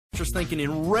watchers think an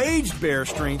enraged bear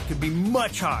strength could be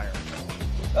much higher.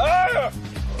 Ah!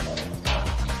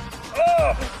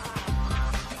 Oh!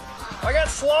 I got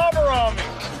slobber on me.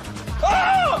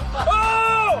 Oh!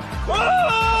 Oh!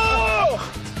 Oh!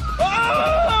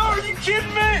 Oh! Are you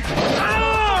kidding me?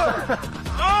 Oh!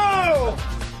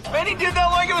 Oh! Man, he did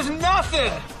that like it was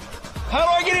nothing. How do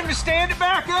I get him to stand it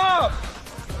back up?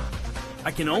 I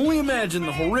can only imagine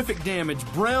the horrific damage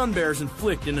brown bears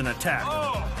inflict in an attack.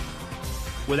 Oh!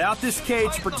 Without this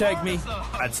cage to protect me,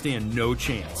 I'd stand no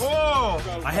chance. Whoa!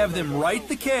 I have them right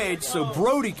the cage so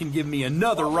Brody can give me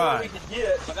another ride.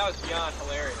 But that was beyond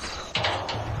hilarious.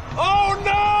 Oh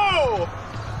no!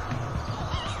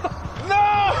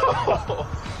 No!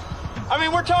 I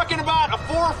mean, we're talking about a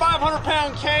 400 or 500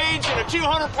 pound cage and a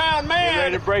 200-pound man. Get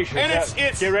ready to brace yourself. And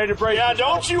it's Get ready to brace Yeah,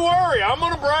 yourself. don't you worry. I'm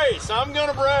gonna brace. I'm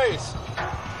gonna brace.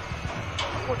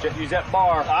 Use that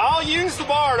bar. I'll use the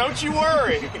bar. Don't you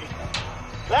worry.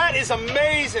 That is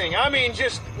amazing. I mean,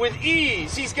 just with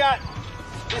ease, he's got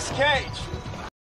this cage.